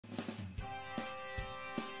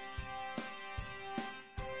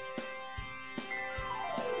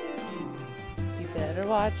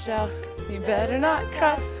watch out. You better not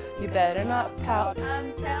cry. You better not pout.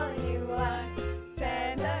 I'm telling you what,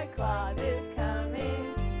 Santa Claus is coming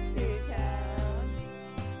to town.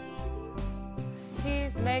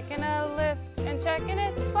 He's making a list and checking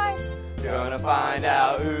it twice. Gonna find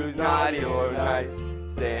out who's naughty or nice.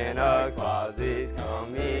 Santa Claus is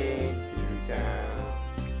coming to town.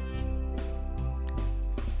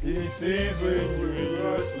 He sees when you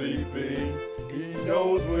are sleeping. He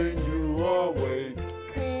knows when you are awake.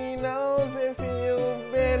 He knows if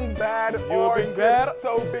you've been bad or good.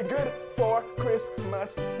 So be good for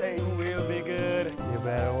Christmas sake. We'll be good. You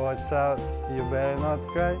better watch out, you better not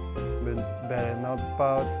cry, but better not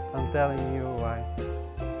pout, I'm telling you why.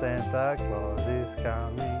 Santa Claus is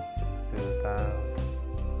coming to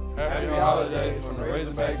town. Happy holidays from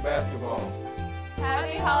Razorback basketball.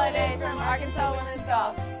 Happy holidays from Arkansas Women's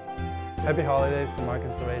Golf. Happy holidays from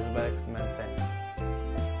Arkansas Razorbacks men's tennis.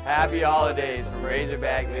 Happy holidays from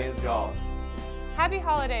Razorback men's golf. Happy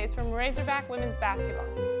holidays from Razorback women's basketball.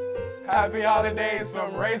 Happy holidays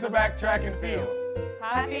from Razorback track and field.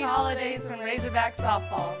 Happy holidays from Razorback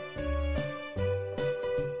softball.